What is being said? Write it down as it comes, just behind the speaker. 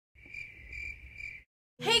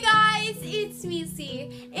it's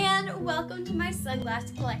me, and welcome to my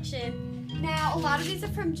sunglass collection. Now, a lot of these are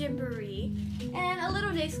from Gymboree, and a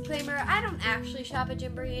little disclaimer, I don't actually shop at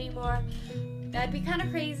Gymboree anymore. That'd be kind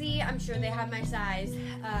of crazy. I'm sure they have my size.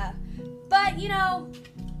 But, you know,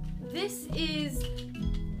 this is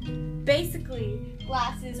basically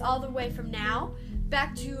glasses all the way from now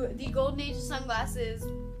back to the golden age of sunglasses,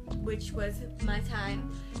 which was my time.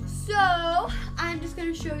 So, I'm just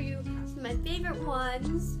going to show you some of my favorite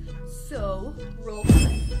ones. So, roll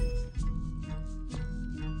play.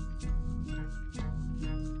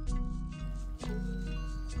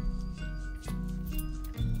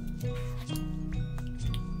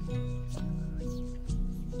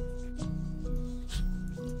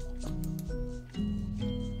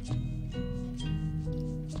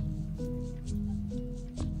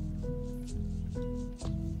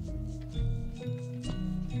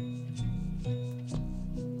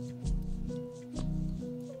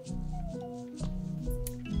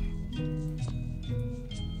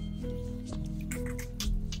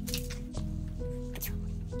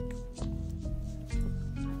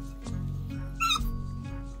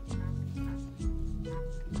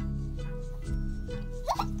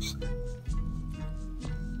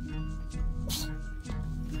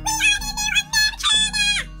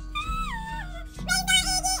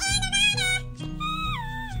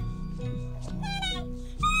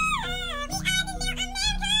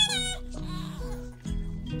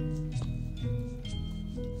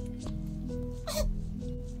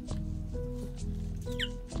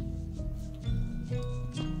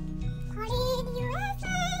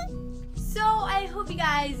 I hope you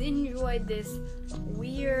guys enjoyed this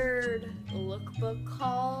weird lookbook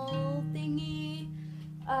haul thingy.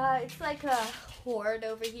 It's like a hoard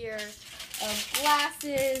over here of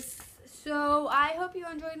glasses. So I hope you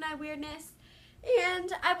enjoyed my weirdness,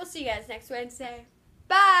 and I will see you guys next Wednesday.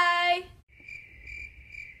 Bye!